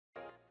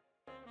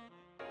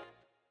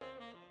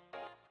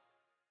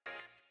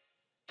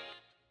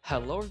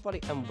Hello, everybody,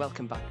 and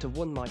welcome back to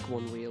One Mic,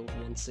 One Wheel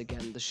once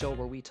again, the show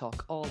where we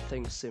talk all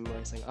things sim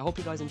racing. I hope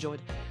you guys enjoyed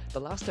the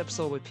last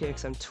episode with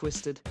PXM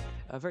Twisted,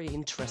 a very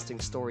interesting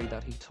story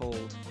that he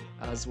told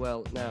as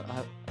well. Now,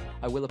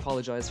 I will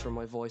apologise for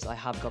my voice, I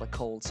have got a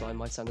cold, so I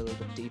might sound a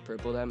little bit deeper,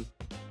 but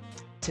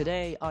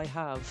today I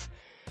have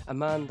a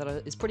man that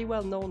is pretty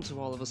well known to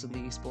all of us in the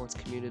esports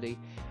community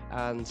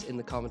and in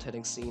the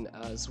commentating scene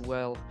as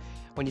well.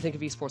 When you think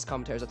of esports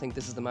commentators, I think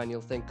this is the man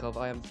you'll think of.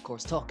 I am, of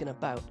course, talking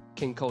about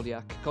King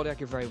Kodiak. Kodiak,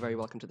 you're very, very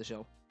welcome to the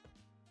show.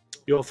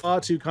 You're far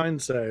too kind,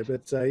 sir.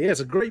 But yeah, it's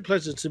a great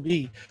pleasure to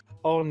be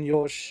on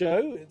your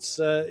show. It's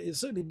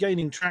certainly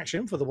gaining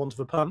traction, for the want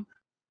of a pun.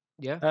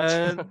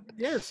 Yeah.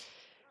 Yes.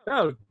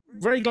 Oh,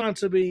 very glad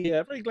to be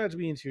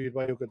interviewed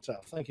by your good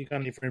self. Thank you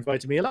kindly for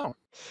inviting me along.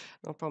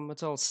 No problem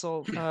at all.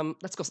 So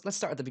let's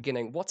start at the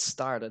beginning. What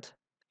started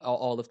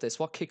all of this?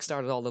 What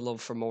kick-started all the love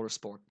for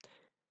motorsport?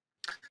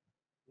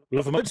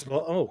 Love for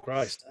motorsport. Oh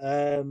Christ.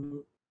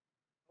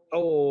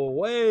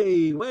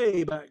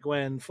 Way back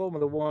when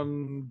Formula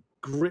One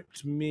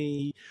gripped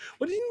me.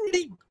 Well, it didn't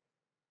really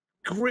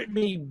grip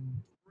me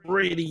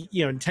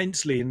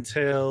intensely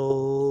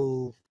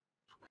until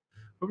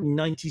probably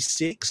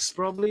 96,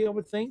 probably, I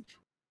would think.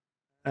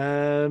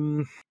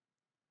 That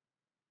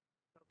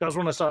was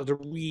when I started to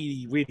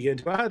really get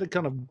into it. I had a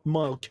kind of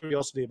mild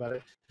curiosity about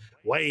it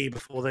way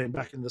before then,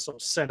 back in the sort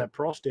of Senna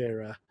Prost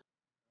era,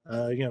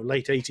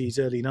 late 80s,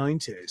 early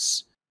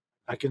 90s.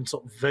 I can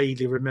sort of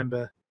vaguely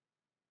remember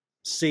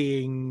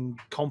seeing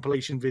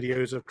compilation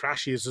videos of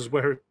crashes as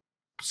where it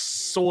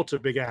sort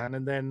of began,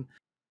 and then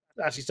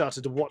actually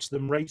started to watch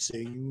them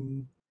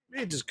racing.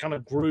 It just kind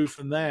of grew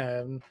from there,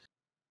 and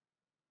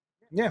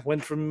yeah,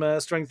 went from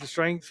strength to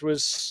strength.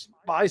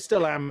 I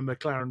still am a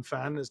McLaren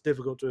fan. It's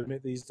difficult to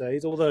admit these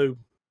days, although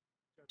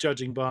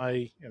judging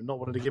by not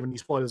wanting to give any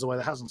spoilers away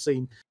that hasn't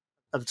seen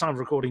at the time of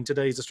recording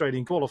today's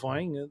Australian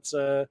qualifying, it's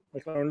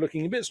McLaren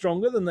looking a bit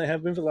stronger than they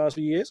have been for the last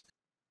few years.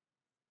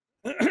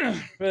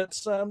 But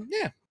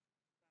yeah,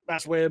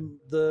 that's where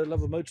the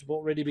love of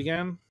motorsport really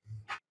began.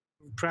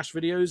 Crash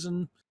videos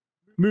and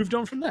moved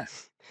on from there.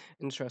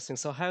 Interesting.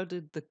 So how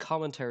did the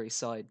commentary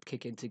side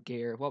kick into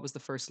gear? What was the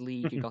first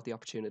league you got the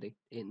opportunity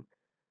in?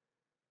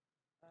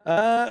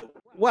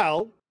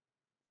 Well,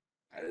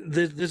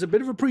 there's a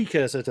bit of a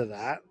precursor to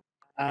that.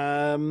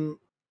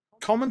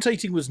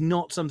 Commentating was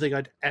not something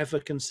I'd ever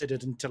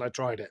considered until I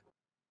tried it.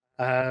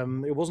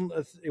 It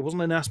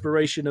wasn't an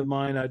aspiration of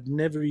mine. I'd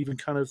never even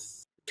kind of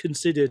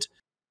considered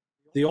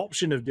the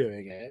option of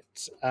doing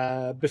it.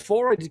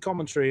 Before I did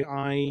commentary,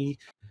 I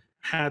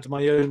had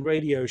my own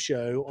radio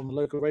show on the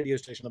local radio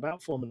station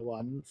about Formula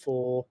One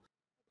for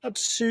about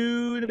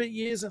 2 and a bit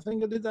years, I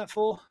think I did that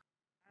for.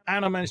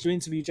 And I managed to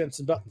interview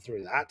Jenson Button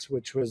through that,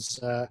 which was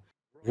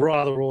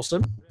rather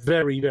awesome.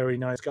 Very, very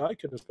nice guy.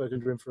 Could have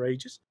spoken to him for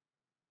ages.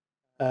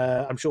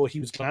 I'm sure he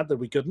was glad that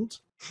we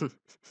couldn't.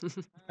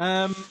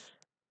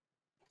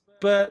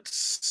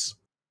 But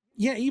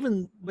yeah,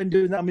 even when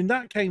doing that, I mean,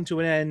 that came to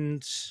an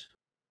end.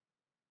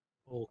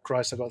 Oh,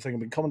 Christ, I've got to think.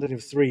 I've been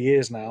commentating for 3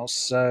 years now.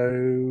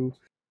 So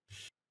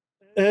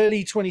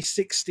early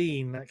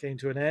 2016, that came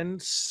to an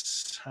end.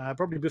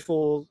 Probably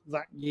before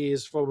that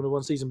year's Formula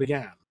One season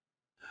began.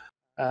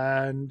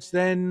 And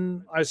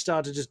then I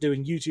started just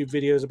doing YouTube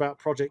videos about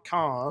Project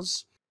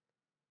Cars.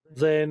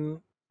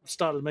 Then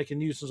started making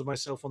nuisance of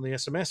myself on the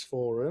SMS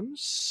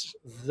forums.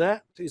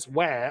 That is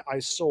where I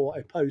saw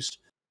a post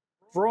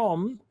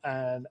from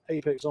an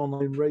Apex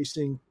Online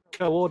Racing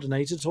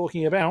coordinator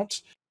talking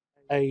about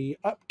a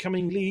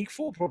upcoming league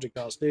for Project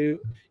Cars 2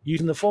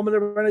 using the Formula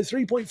Renault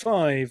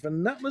 3.5,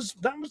 and that was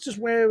just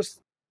where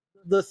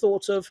the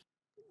thought of,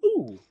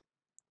 ooh,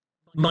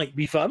 might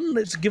be fun.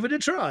 Let's give it a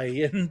try.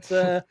 And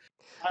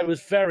I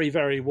was very,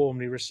 very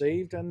warmly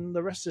received, and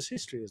the rest is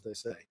history, as they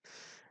say.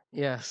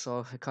 Yeah,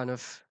 so it kind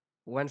of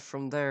went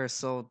from there.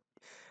 So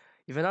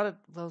you've been at it,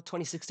 well,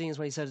 2016 is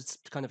when you said it's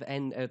kind of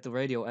the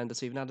radio ended,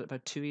 so you've been at it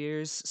about 2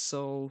 years.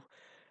 So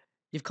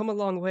you've come a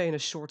long way in a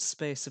short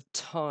space of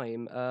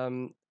time.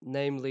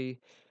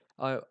 Namely,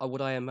 I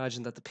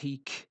imagine that the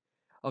peak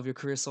of your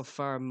career so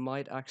far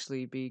might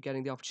actually be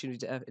getting the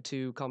opportunity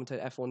to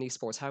commentate F1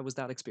 esports. How was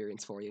that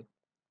experience for you?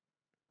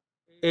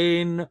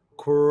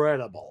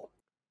 Incredible.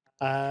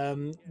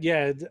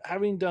 Yeah,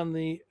 having done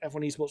the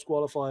F1 esports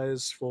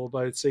qualifiers for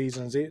both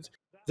seasons,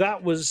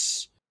 that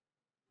was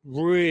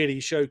really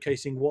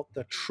showcasing what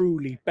the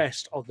truly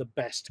best of the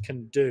best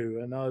can do,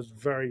 and I was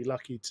very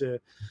lucky to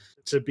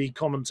be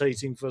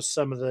commentating for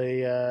some of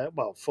the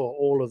for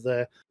all of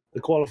the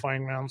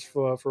qualifying rounds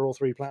for all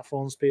three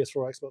platforms,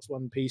 PS4, Xbox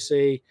One,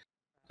 PC.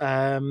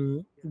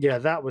 Yeah,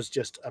 that was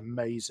just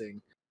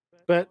amazing.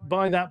 But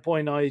by that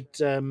point, I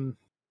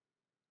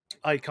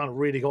kind of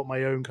really got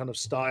my own kind of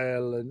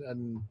style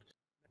and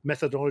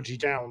methodology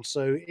down.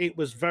 So it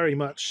was very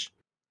much.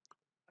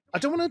 I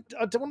don't want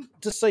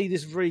to say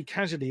this very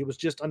casually. It was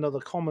just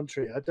another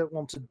commentary. I don't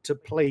want to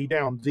play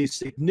down the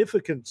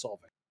significance of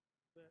it.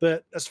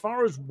 But as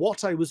far as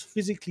what I was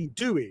physically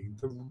doing,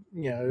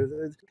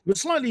 it was a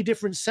slightly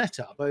different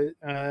setup.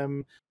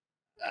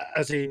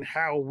 as in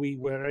how we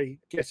were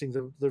getting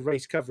the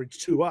race coverage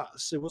to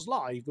us. It was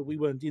live, but we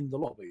weren't in the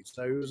lobby,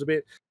 so it was a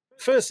bit.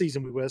 First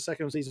season we were,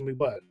 second season we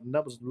weren't, and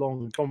that was a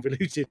long and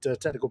convoluted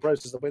technical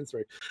process that went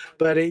through.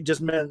 But it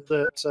just meant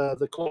that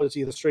the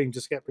quality of the stream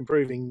just kept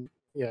improving.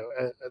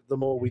 The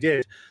more we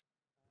did.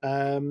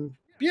 Yeah,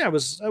 it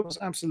was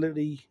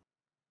absolutely.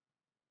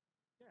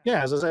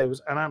 Yeah, as I say, it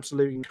was an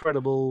absolutely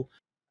incredible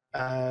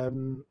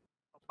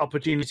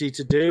opportunity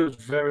to do. I was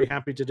very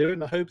happy to do it,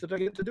 and I hope that I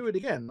get to do it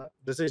again. That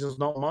decision's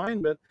not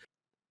mine, but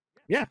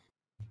yeah,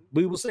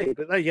 we will see.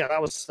 But yeah,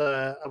 that was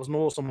an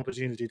awesome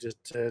opportunity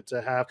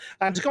to have,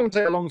 and to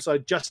commentate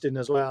alongside Justin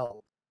as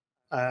well,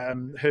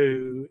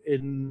 who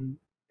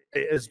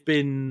has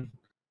been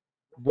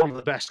one of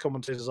the best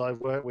commentators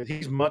I've worked with.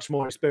 He's much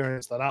more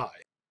experienced than I.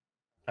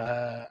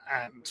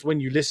 And when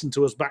you listen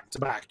to us back to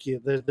back,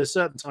 there's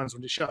certain times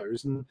when it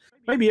shows, and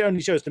maybe it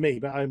only shows to me,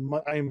 but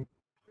I'm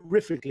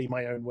horrifically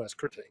my own worst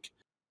critic.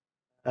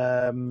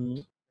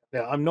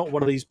 Yeah, I'm not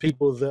one of these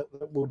people that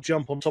will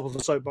jump on top of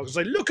the soapbox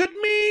and say, "Look at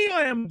me,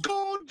 I am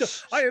God,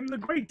 I am the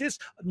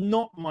greatest."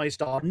 Not my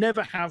style,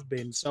 never have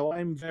been. So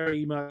I'm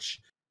very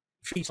much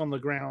feet on the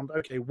ground.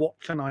 Okay, what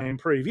can I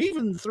improve?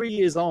 Even 3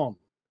 years on,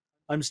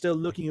 I'm still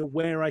looking at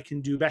where I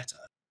can do better.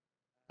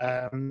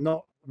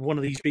 Not one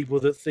of these people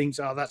that thinks,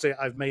 "Oh, that's it,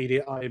 I've made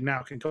it, I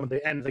now can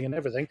commentate anything and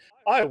everything."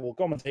 I will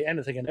commentate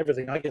anything and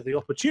everything I get the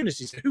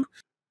opportunity to,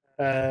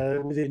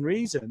 within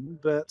reason.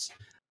 But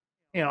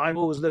I'm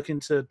always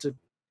looking to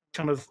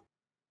kind of,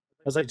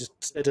 as I just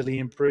steadily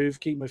improve,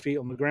 keep my feet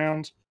on the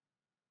ground,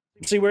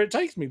 see where it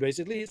takes me.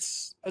 Basically,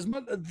 it's as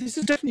much. This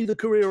is definitely the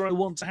career I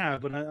want to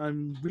have, but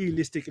I'm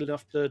realistic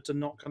enough to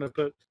not kind of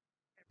put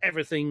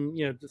everything,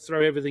 to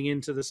throw everything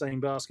into the same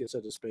basket, so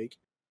to speak.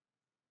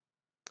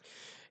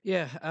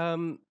 Yeah.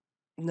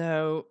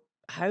 Now,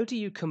 how do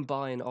you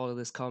combine all of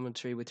this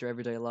commentary with your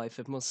everyday life?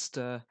 It must.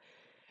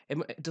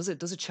 Does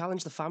it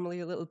challenge the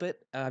family a little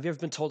bit? Have you ever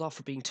been told off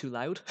for being too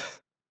loud?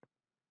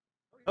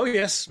 Oh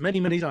yes,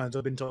 many times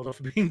I've been told off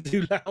for being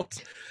too loud.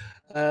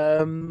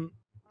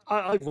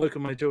 I've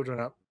woken my children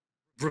up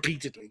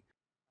repeatedly.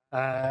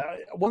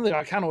 One thing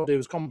I cannot do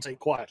is commentate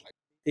quietly.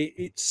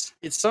 It's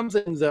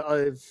something that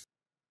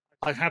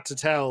I've had to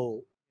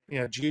tell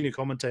junior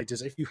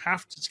commentators. If you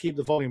have to keep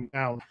the volume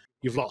down,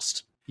 you've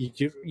lost.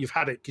 You've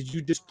had it, because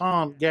you just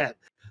can't get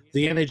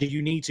the energy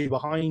you need to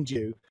behind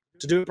you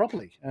to do it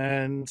properly.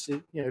 And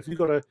if you've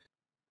got to,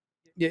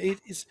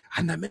 it's,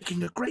 and they're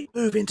making a great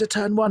move into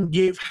turn one.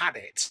 You've had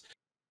it.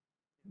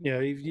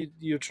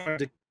 You're trying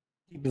to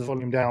keep the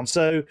volume down.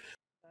 So,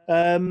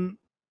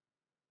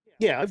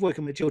 yeah, I've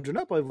woken my children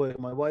up. I've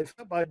woken my wife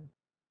up. I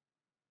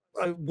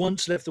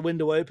once left the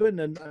window open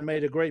and I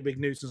made a great big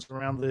nuisance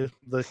around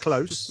the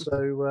close.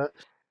 So,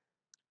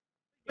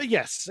 but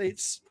yes,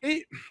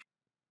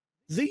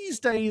 these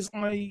days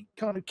I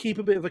kind of keep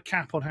a bit of a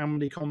cap on how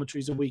many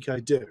commentaries a week I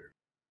do,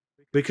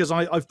 because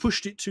I've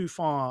pushed it too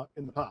far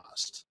in the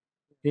past.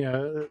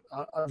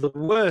 The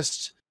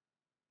worst,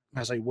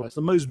 I say worst,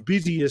 the most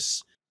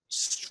busiest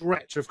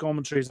stretch of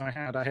commentaries I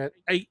had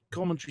 8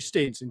 commentary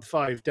stints in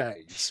 5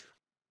 days.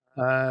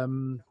 I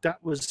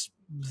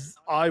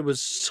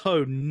was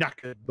so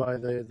knackered by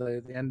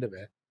the end of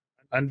it,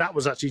 and that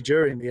was actually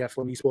during the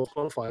F1 Esports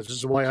qualifiers, which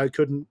is why I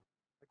couldn't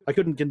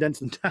condense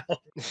them down.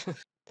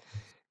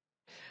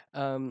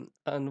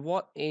 And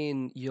what,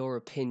 in your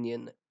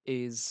opinion,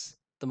 is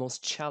the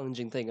most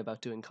challenging thing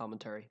about doing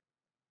commentary?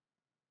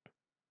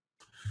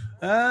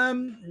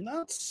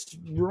 That's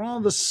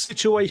rather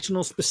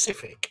situational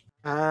specific.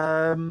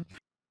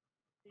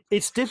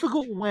 It's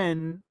difficult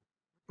when,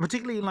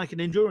 particularly like an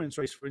endurance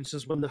race, for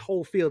instance, when the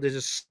whole field is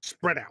just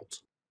spread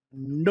out,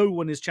 no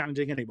one is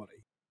challenging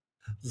anybody.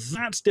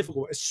 That's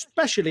difficult,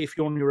 especially if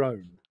you're on your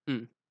own.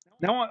 Mm.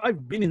 Now,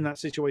 I've been in that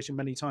situation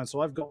many times,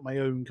 so I've got my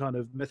own kind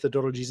of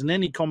methodologies, and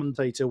any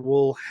commentator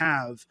will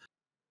have,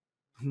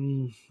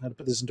 how to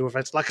put this into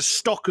effect, like a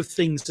stock of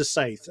things to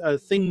say, a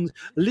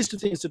list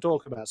of things to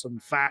talk about, some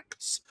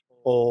facts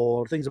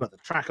or things about the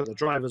track or the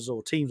drivers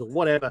or teams or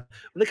whatever.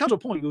 But there comes a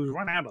point where we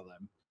run out of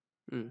them.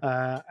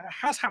 It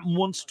has happened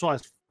once or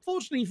twice.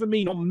 Fortunately for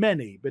me, not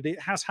many, but it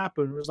has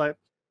happened. It was like,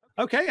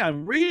 okay,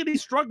 I'm really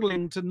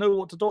struggling to know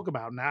what to talk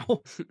about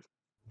now.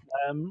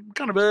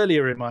 Kind of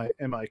earlier in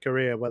my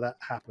career where that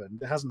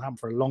happened. It hasn't happened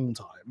for a long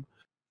time.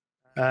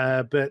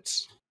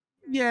 But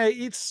yeah,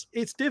 it's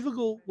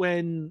difficult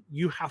when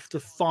you have to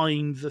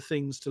find the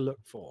things to look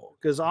for,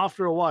 because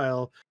after a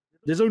while,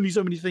 there's only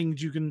so many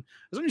things you can.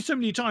 There's only so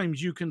many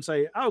times you can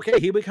say,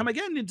 "Okay, here we come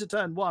again into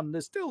turn one."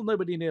 There's still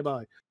nobody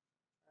nearby.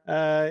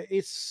 But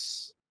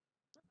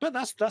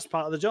that's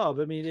part of the job.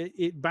 I mean,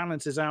 it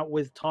balances out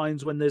with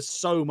times when there's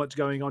so much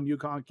going on you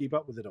can't keep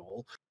up with it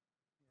all.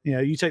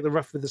 You take the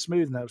rough with the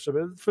smooth now.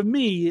 So for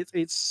me,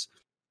 it's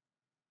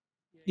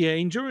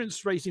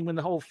endurance racing when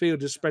the whole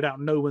field is spread out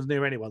and no one's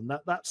near anyone.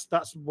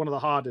 That's one of the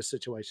hardest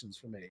situations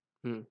for me.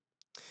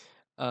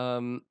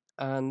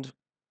 And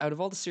out of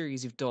all the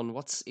series you've done,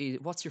 what's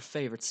your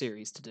favorite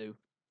series to do?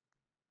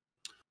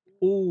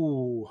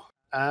 Oh,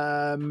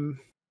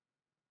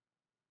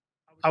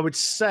 I would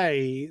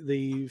say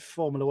the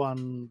Formula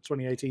One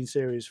 2018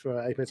 series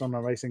for Apex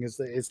Online Racing is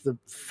the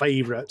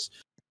favourite.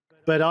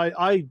 But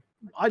I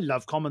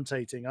love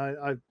commentating.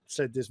 I've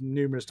said this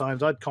numerous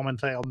times. I'd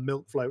commentate on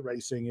milk float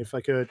racing if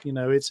I could.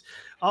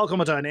 I'll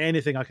commentate on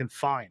anything I can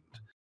find.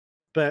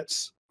 But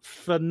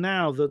for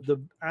now,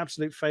 the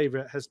absolute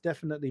favourite has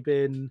definitely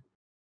been,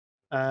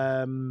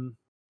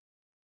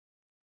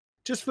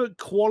 just for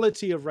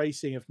quality of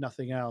racing, if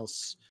nothing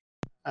else,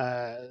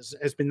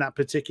 has been that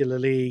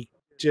particularly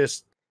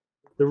just.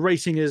 The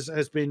racing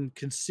has been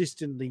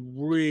consistently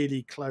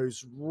really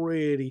close,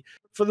 really,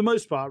 for the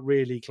most part,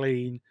 really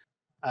clean.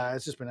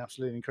 It's just been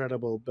absolutely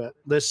incredible. But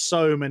there's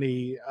so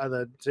many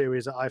other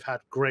series that I've had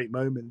great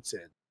moments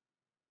in.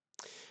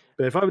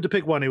 But if I were to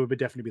pick one, it would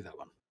definitely be that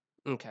one.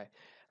 Okay.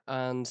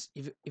 And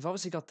you've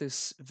obviously got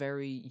this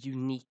very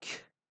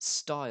unique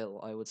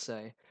style, I would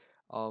say,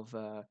 of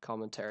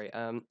commentary.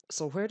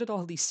 So where did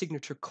all these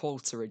signature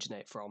quotes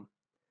originate from?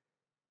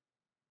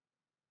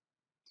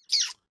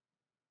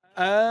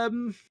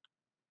 You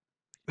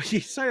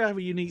say I have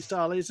a unique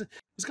style. It's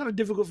kind of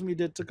difficult for me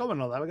to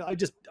comment on that.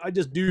 I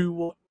just do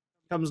what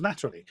comes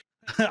naturally.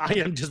 I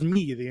am just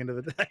me at the end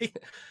of the day.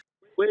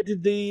 Where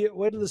did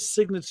the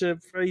signature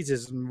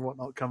phrases and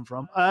whatnot come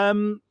from?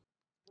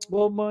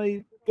 Well,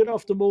 my good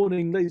after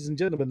morning, ladies and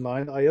gentlemen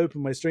line I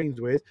open my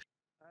streams with,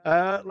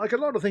 like a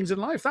lot of things in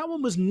life, that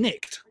one was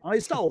nicked. I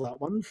stole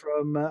that one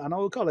from an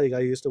old colleague I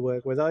used to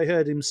work with. I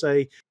heard him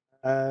say,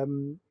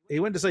 he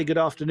went to say good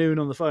afternoon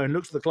on the phone,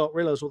 looked at the clock,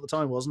 realised what the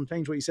time was, and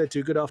changed what he said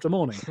to good after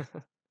morning.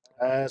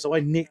 So I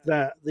nicked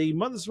that. The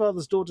mothers,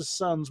 fathers, daughters,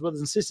 sons, brothers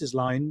and sisters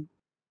line,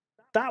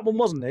 that one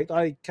wasn't nicked.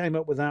 I came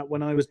up with that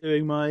when I was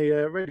doing my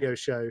radio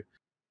show.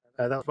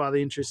 That was part of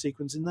the intro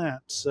sequence in that.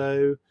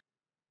 So,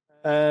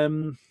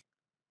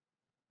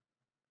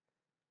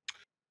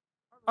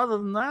 other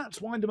than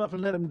that, wind them up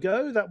and let them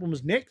go. That one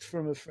was nicked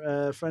from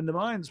a friend of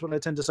mine. It's what I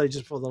tend to say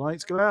just before the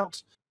lights go out.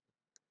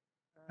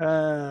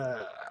 I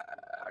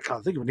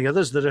can't think of any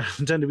others that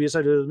tend to be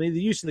associated with me. The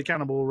use of the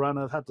Cannonball Run,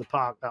 I've had to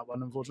park that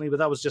one, unfortunately, but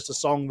that was just a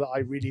song that I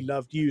really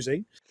loved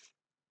using.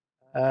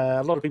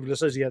 A lot of people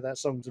associate that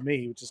song to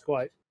me, which is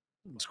quite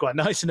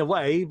nice in a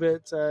way,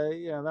 but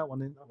that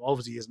one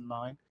obviously isn't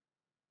mine.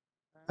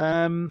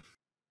 No,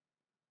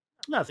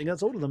 I think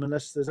that's all of them,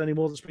 unless there's any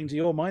more that spring to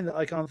your mind that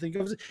I can't think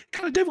of. It's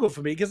kind of difficult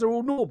for me because they're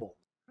all normal.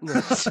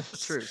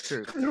 True.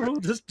 They're all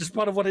just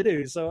part of what I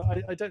do, so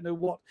I don't know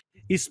what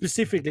is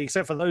specifically,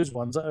 except for those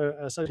ones, that are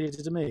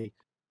associated to me.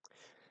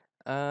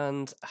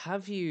 And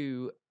have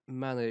you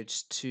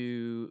managed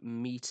to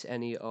meet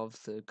any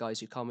of the guys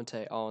you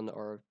commentate on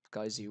or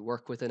guys you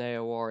work with in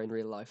AOR in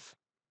real life?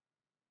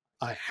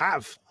 I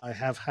have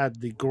had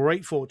the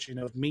great fortune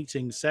of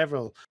meeting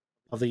several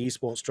of the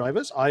esports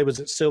drivers. I was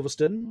at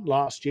Silverstone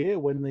last year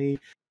when the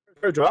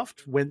Pro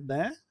Draft went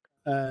there.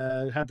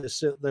 Had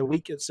the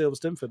week at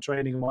Silverstone for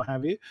training and what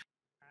have you.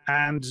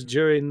 And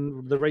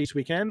during the race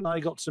weekend, I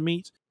got to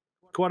meet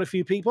quite a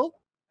few people.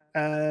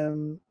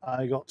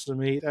 I got to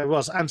meet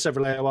and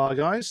several AOR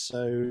guys.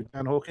 So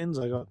Dan Hawkins,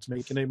 I got to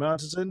meet Knut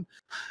Martinson.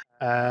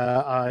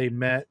 I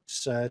met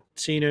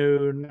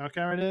Tino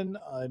Narkarinen.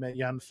 I met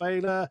Jan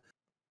Fehler.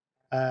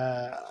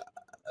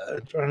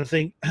 Trying to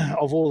think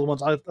of all the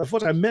ones. I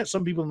thought I met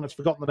some people and I've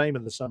forgotten the name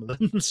of some of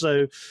them.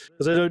 So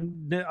because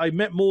I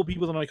met more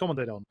people than I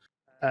commented on.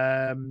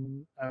 I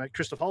met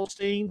Christoph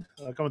Holstein.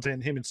 I commented on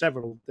him in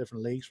several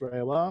different leagues for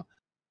AOR.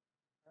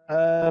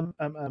 I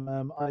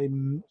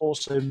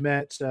also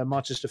met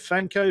Marcin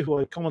Stefanko, who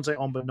I commentate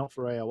on but not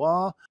for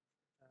AOR.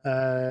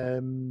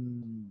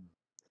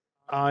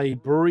 I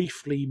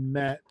briefly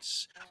met.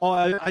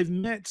 I've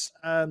met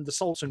the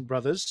Salton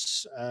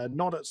brothers,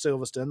 not at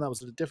Silverstone. That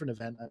was at a different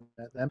event. I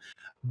met them.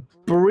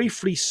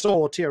 Briefly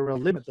saw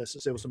TRL Limitless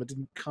at Silverstone, but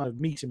didn't kind of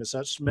meet him as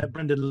such. Met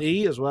Brendan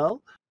Lee as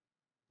well.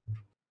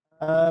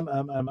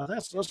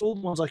 That's all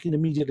the ones I can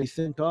immediately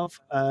think of.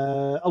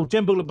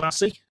 Jem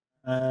Bulabasi.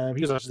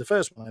 He was actually the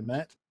first one I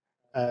met.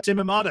 Tim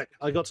Marduk.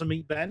 I got to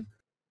meet Ben.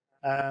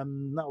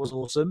 That was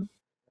awesome.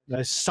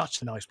 He's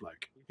such a nice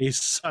bloke. He's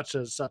such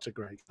a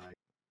great guy.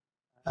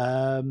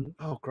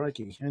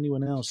 Crikey.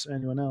 Anyone else?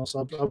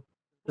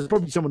 There's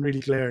probably someone really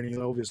glaring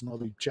and obvious, and I'll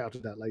be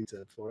shouted at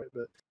later for it.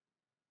 But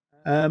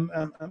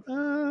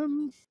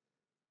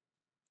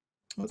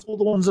that's all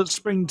the ones that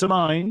spring to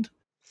mind.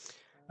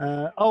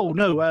 Marcel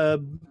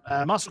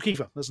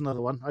Kiefer. That's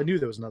another one. I knew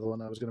there was another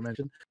one I was going to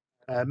mention.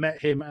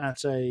 Met him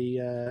at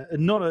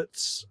not at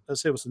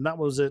Silverstone. That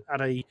was at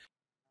a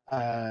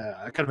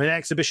kind of an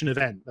exhibition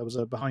event. There was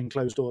a behind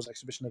closed doors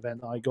exhibition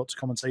event that I got to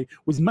commentate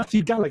with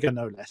Matthew Gallagher,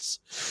 no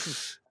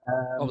less.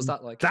 What was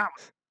that like? That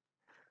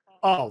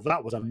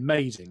was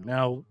amazing.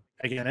 Now,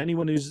 again,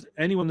 anyone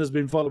that's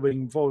been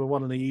following Formula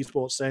One in the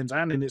esports sense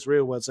and in its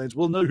real world sense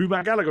will know who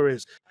Matt Gallagher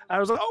is. I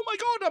was like, oh my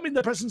god, I'm in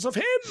the presence of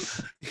him.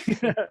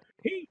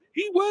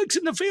 He works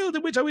in the field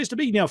in which I wish to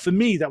be. Now, for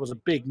me, that was a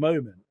big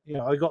moment.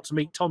 I got to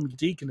meet Tom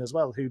Deacon as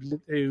well,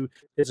 who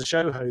is a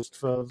show host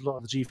for a lot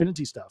of the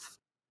Gfinity stuff.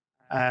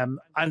 And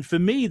for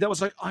me, that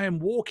was like I am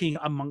walking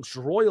amongst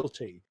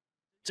royalty.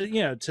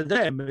 to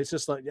them, it's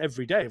just like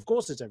every day. Of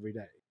course, it's every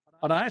day.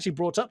 And I actually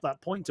brought up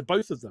that point to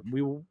both of them.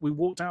 We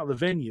walked out of the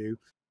venue.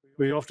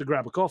 We were off to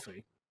grab a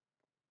coffee,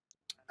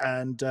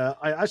 and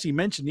I actually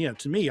mentioned,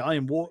 to me, I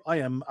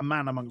am a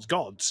man amongst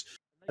gods.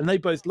 And they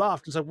both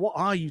laughed and said, "What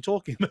are you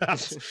talking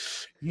about?"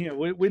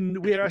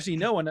 When we actually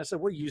know. And I said,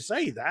 "Well, you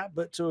say that,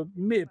 but to a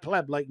mere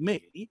pleb like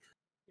me,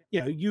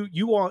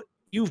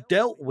 you've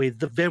dealt with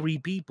the very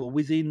people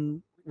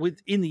within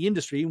the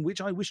industry in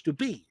which I wish to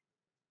be.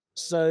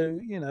 So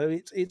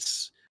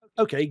it's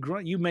okay.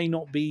 You may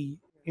not be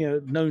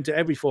known to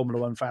every Formula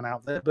One fan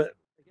out there, but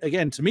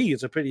again, to me,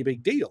 it's a pretty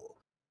big deal.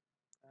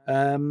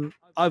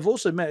 I've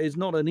also met, it's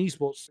not an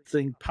esports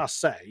thing per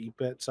se,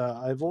 but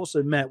I've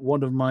also met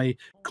one of my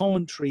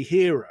commentary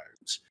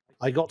heroes.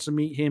 I got to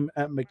meet him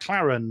at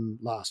McLaren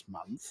last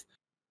month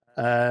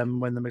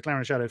when the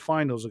McLaren Shadow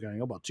finals are going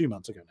on, about 2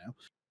 months ago now.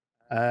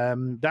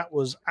 That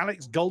was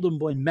Alex Golden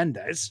Boy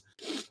Mendez.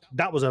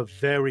 That was a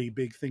very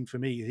big thing for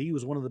me. He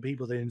was one of the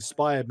people that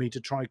inspired me to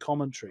try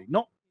commentary,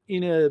 not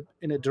in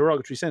a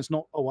derogatory sense,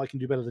 not, oh, I can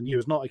do better than you.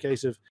 It's not a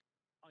case of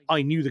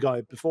I knew the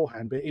guy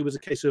beforehand, but it was a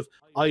case of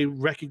I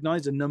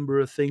recognized a number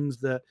of things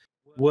that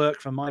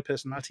work for my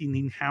personality and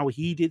in how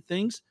he did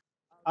things.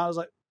 I was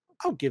like,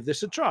 I'll give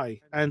this a try.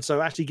 And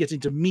so actually getting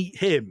to meet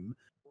him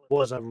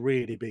was a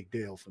really big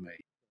deal for me.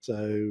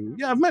 So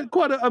yeah, I've met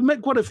quite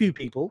a few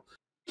people.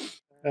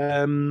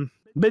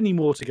 Many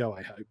more to go,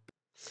 I hope.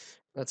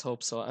 Let's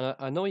hope so. And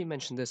I know you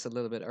mentioned this a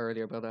little bit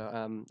earlier, but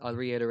I'll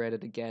reiterate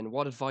it again.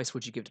 What advice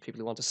would you give to people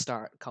who want to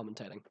start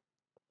commentating?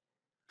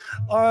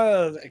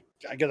 I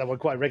get that one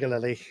quite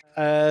regularly.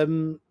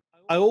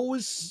 I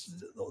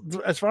always,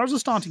 as far as the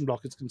starting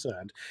block is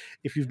concerned,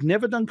 if you've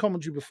never done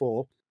commentary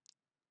before,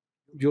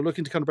 you're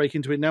looking to kind of break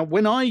into it. Now,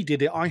 when I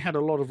did it, I had a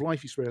lot of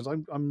life experience.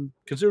 I'm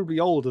considerably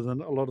older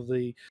than a lot of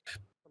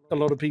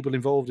people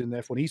involved in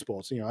F1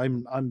 esports.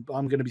 I'm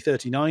going to be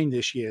 39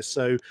 this year,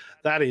 so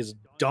that is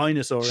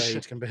dinosaur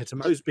age compared to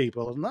most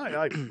people, and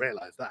I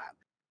realize that.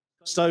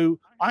 So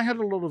I had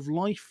a lot of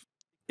life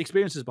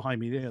experiences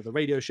behind me. The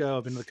radio show,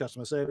 I've been in the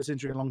customer service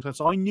industry a long time,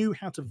 so I knew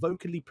how to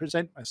vocally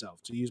present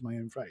myself, to use my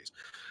own phrase.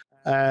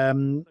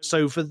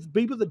 So for the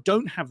people that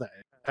don't have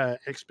that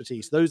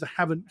expertise, those that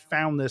haven't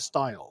found their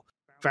style,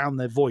 found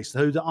their voice,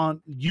 those that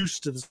aren't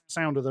used to the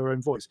sound of their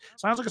own voice,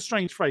 sounds like a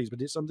strange phrase,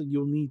 but it's something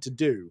you'll need to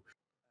do.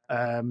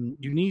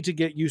 You need to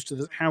get used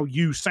to how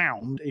you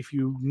sound if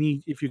you're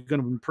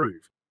going to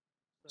improve.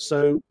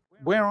 So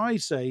where I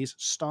say is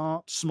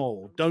start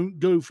small. Don't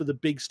go for the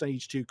big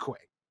stage too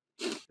quick,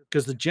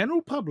 because the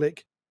general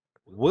public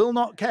will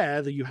not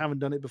care that you haven't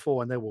done it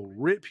before, and they will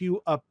rip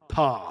you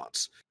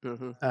apart.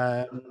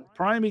 Mm-hmm.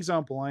 Prime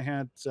example, I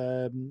had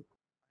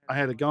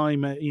a guy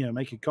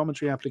make a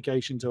commentary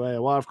application to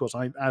AOR. Of course,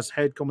 as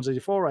head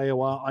commentator for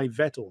AOR, I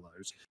vet all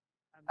those.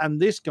 And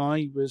this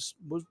guy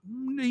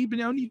he'd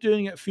been only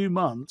doing it a few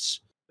months,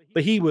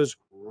 but he was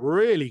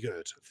really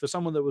good for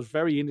someone that was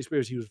very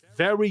inexperienced. He was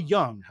very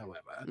young,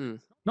 however.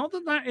 Not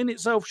that in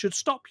itself should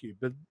stop you,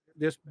 but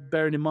just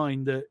bearing in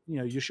mind that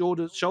your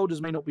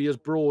shoulders may not be as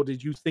broad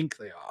as you think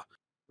they are.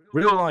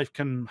 Real life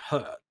can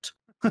hurt.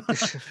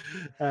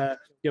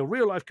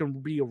 Real life can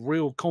be a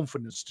real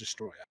confidence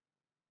destroyer.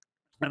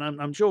 And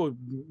I'm sure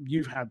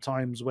you've had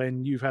times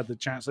when you've had the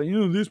chat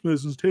saying, this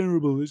person's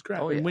terrible, this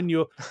crap. And when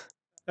you're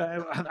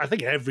I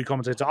think every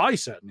commentator I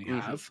certainly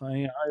have.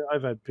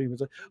 I've had people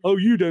say, "Oh,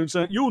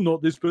 you're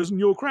not this person.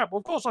 You're crap." Well,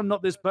 of course, I'm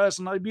not this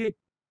person. I'd be,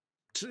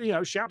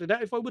 shouted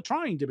at if I were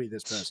trying to be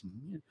this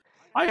person.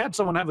 I had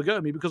someone have a go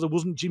at me because I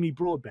wasn't Jimmy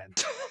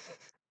Broadbent.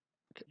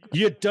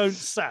 You don't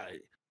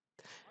say.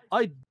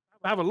 I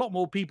have a lot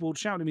more people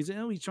shouting at me, saying,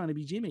 "Oh, he's trying to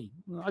be Jimmy."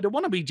 I don't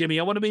want to be Jimmy.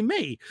 I want to be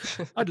me.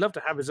 I'd love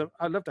to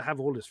have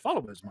all his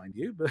followers, mind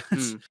you, but.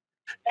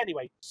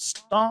 Anyway,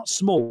 start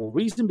small.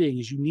 Reason being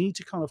is you need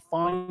to kind of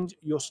find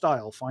your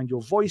style, find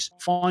your voice,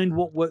 find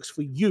what works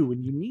for you,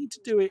 and you need to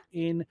do it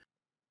in.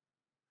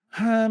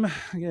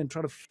 Again,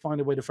 try to find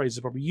a way to phrase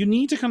this properly. You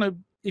need to kind of,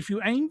 if you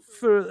aim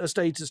for a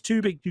stage that's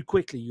too big too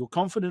quickly, your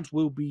confidence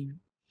will be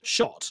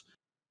shot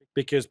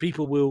because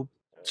people will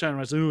turn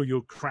around and say, "Oh,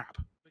 you're crap."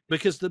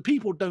 Because the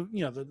people don't,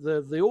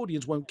 the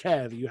audience won't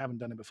care that you haven't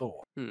done it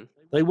before.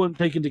 They won't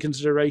take into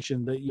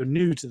consideration that you're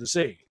new to the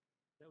scene.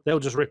 They'll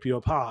just rip you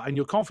apart, and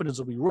your confidence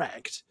will be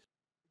wrecked.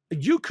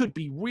 You could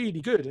be really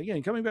good.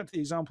 Again, coming back to the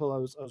example I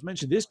was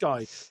mentioning, this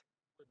guy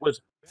was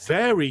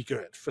very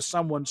good for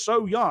someone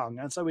so young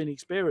and so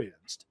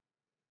inexperienced.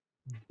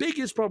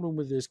 Biggest problem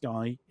with this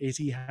guy is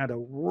he had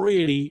a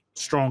really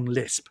strong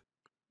lisp.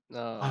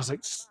 I was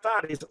like,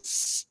 that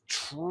is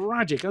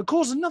tragic. Of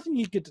course, there's nothing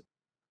you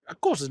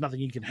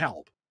can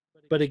help.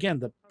 But again,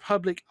 the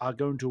public are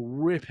going to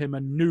rip him a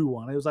new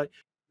one. It was like,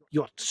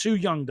 you're too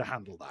young to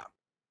handle that.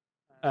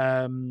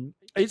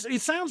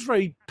 It sounds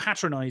very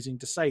patronizing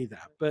to say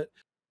that, but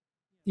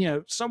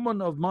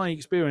someone of my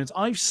experience,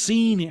 I've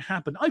seen it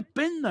happen. I've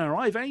been there.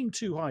 I've aimed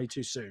too high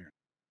too soon,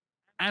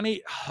 and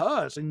it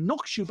hurts and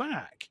knocks you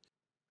back.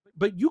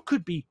 But you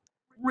could be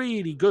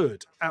really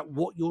good at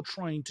what you're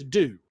trying to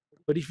do,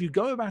 but if you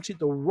go about it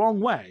the wrong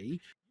way,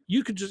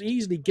 you could just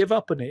easily give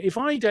up on it. If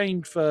I'd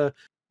aimed for,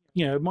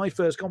 my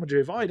first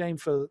commentary, if I'd aimed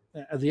for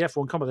the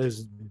F1 commentary,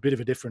 there's a bit of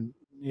a different,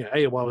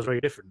 AOL was very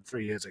different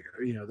 3 years ago.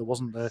 There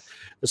wasn't the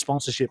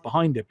sponsorship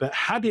behind it. But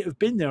had it have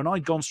been there and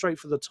I'd gone straight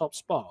for the top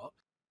spot,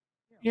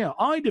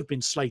 I'd have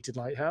been slated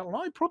like hell, and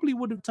I probably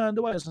would have turned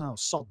away as, "Oh,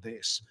 sod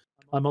this.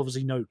 I'm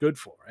obviously no good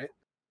for it."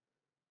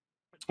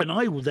 And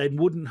I then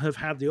wouldn't have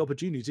had the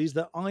opportunities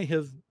that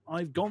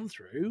I've gone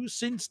through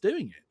since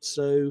doing it.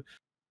 So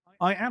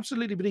I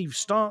absolutely believe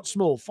start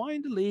small.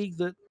 Find a league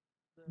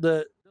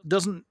that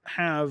doesn't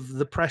have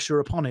the pressure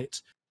upon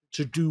it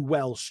to do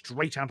well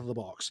straight out of the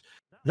box.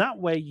 That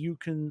way you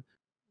can,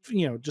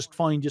 just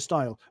find your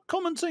style.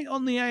 Commentate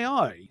on the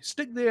AI.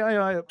 Stick the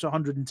AI up to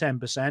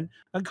 110%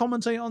 and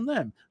commentate on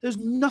them. There's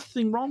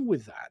nothing wrong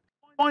with that.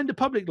 Find a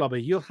public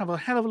lobby. You'll have a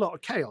hell of a lot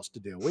of chaos to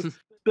deal with.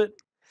 But,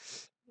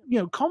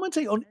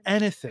 commentate on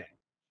anything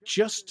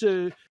just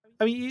to...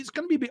 I mean, it's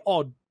going to be a bit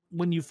odd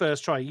when you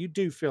first try. You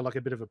do feel like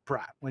a bit of a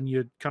brat when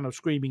you're kind of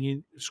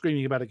screaming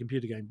about a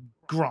computer game.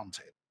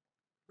 Granted.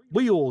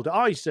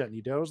 I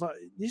certainly do. I was like,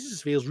 this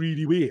just feels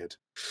really weird.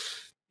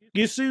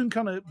 You soon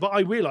but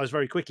I realized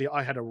very quickly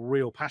I had a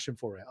real passion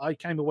for it. I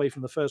came away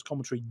from the first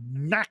commentary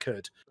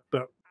knackered,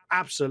 but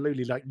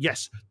absolutely like,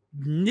 yes,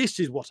 this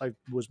is what I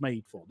was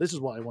made for. This is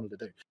what I wanted to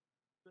do.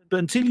 But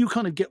until you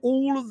kind of get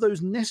all of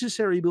those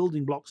necessary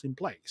building blocks in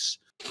place,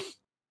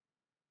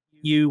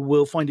 you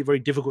will find it very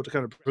difficult to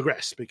kind of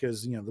progress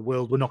because, the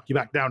world will knock you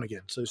back down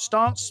again. So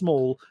start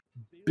small,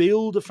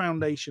 build a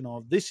foundation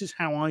of this is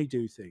how I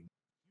do things.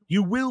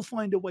 You will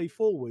find a way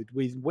forward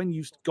when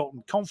you've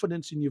gotten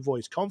confidence in your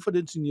voice,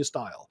 confidence in your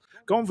style.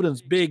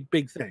 Confidence, big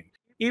thing.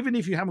 Even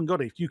if you haven't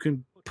got it, if you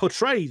can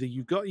portray that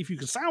you've got, if you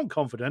can sound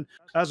confident,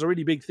 that's a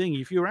really big thing.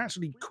 If you're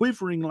actually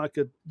quivering like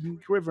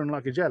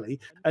a jelly,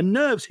 and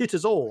nerves hit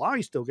us all. I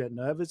still get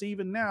nervous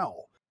even now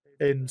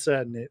in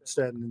certain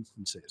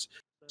instances.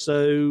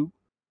 So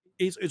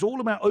it's all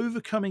about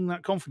overcoming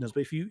that confidence.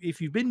 But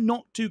if you've been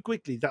knocked too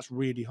quickly, that's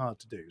really hard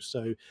to do.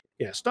 So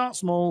yeah, start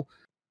small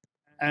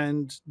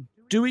and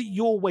do it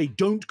your way.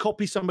 Don't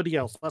copy somebody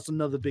else. That's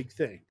another big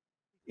thing.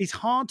 It's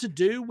hard to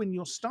do when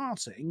you're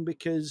starting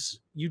because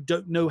you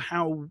don't know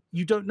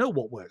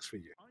what works for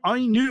you.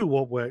 I knew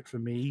what worked for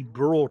me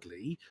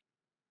broadly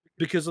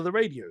because of the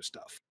radio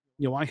stuff.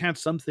 I had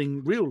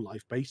something real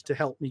life based to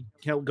help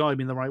guide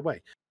me in the right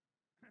way.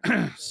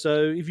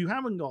 So if you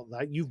haven't got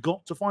that, you've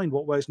got to find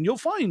what works, and you'll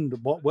find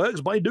what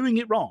works by doing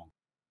it wrong.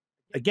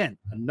 Again,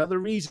 another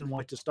reason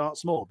why to start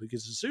small,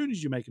 because as soon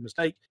as you make a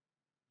mistake,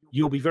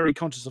 you'll be very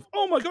conscious of,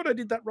 oh my God, I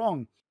did that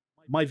wrong.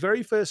 My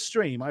very first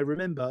stream, I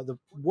remember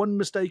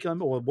one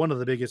of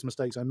the biggest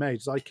mistakes I made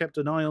is I kept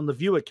an eye on the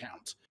viewer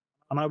count.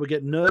 And I would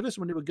get nervous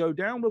when it would go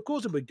down. Well, of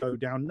course it would go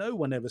down. No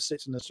one ever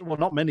sits in the stream. Well,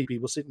 not many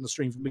people sit in the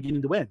stream from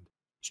beginning to end.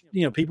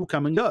 People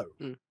come and go.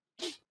 Mm.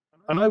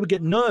 And I would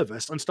get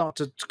nervous and start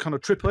to kind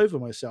of trip over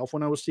myself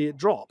when I would see it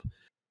drop.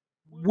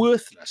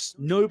 Worthless.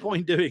 No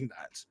point doing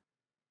that.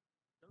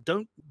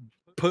 Don't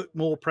put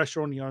more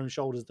pressure on your own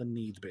shoulders than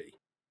needs be.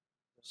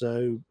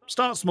 So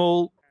start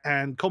small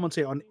and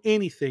commentate on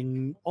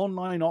anything,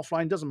 online,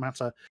 offline, doesn't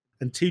matter,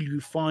 until you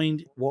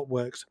find what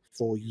works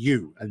for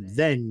you. And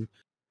then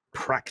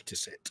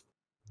practice it.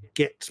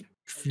 Get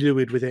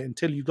fluid with it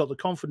until you've got the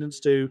confidence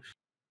to.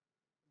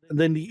 And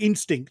then the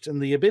instinct and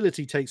the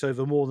ability takes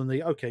over more than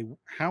okay,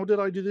 how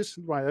did I do this?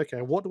 Right,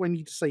 okay, what do I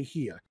need to say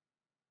here?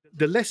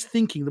 The less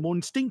thinking, the more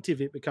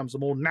instinctive it becomes, the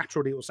more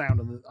natural it will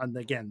sound, and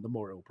again, the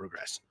more it will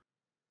progress.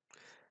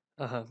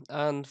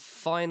 And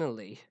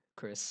finally,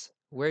 Chris,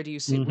 where do you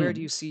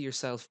see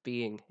yourself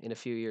being in a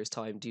few years'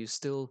 time? Do you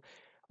still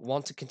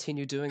want to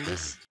continue doing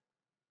this?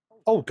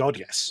 Oh God,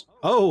 yes.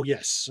 Oh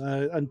yes.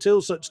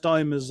 Until such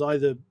time as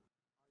either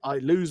I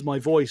lose my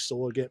voice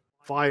or get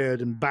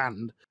fired and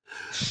banned.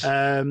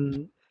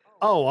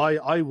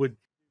 I would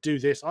do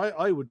this.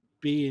 I would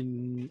be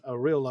in a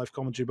real life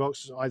commentary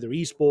box, either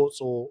esports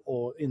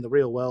or in the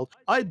real world.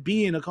 I'd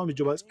be in a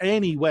commentary box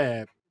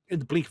anywhere in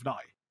the blink of an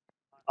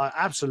eye.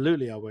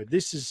 Absolutely, I would.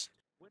 This is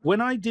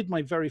when I did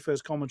my very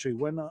first commentary.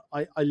 When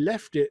I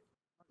left it,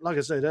 like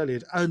I said earlier,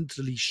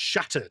 utterly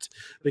shattered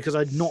because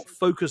I'd not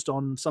focused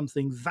on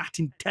something that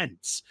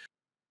intense.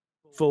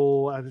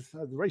 For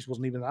the race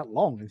wasn't even that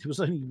long. It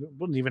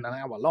wasn't even an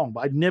hour long.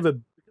 But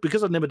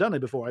because I'd never done it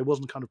before, I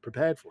wasn't kind of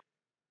prepared for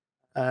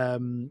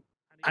it.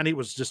 And it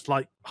was just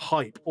like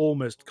hype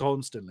almost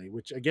constantly,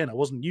 which again I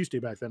wasn't used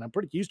to back then. I'm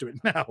pretty used to it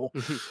now.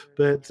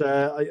 But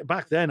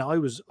back then I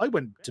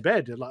went to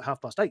bed at like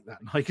 8:30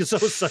 that night because I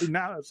was so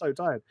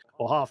tired,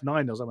 or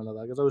 9:30 or something like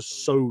that, because I was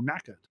so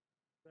knackered.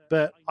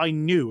 But I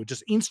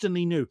just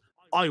instantly knew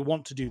I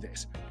want to do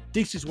this.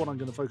 This is what I'm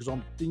going to focus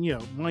on.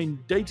 My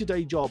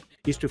day-to-day job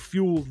is to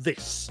fuel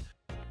this.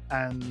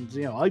 And,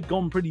 I've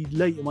gone pretty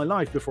late in my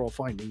life before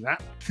finding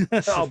that,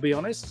 I'll be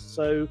honest.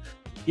 So,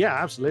 yeah,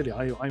 absolutely.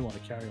 I want to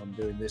carry on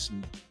doing this.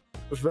 And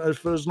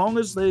for as long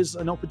as there's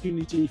an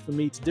opportunity for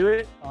me to do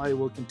it, I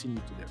will continue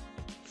to do it.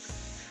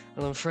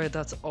 And I'm afraid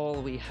that's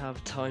all we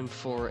have time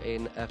for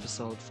in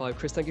episode 5.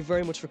 Chris, thank you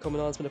very much for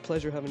coming on. It's been a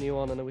pleasure having you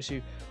on, and I wish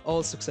you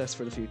all success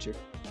for the future.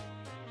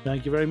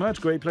 Thank you very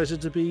much. Great pleasure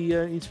to be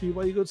interviewed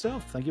by your good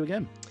self. Thank you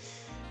again.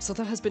 So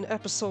that has been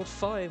episode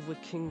 5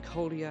 with King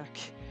Kodiak.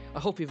 I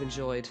hope you've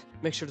enjoyed.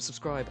 Make sure to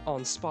subscribe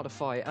on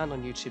Spotify and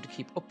on YouTube to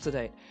keep up to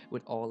date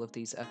with all of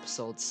these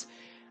episodes.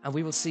 And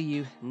we will see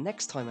you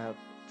next time out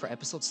for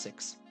episode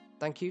 6.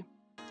 Thank you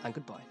and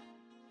goodbye.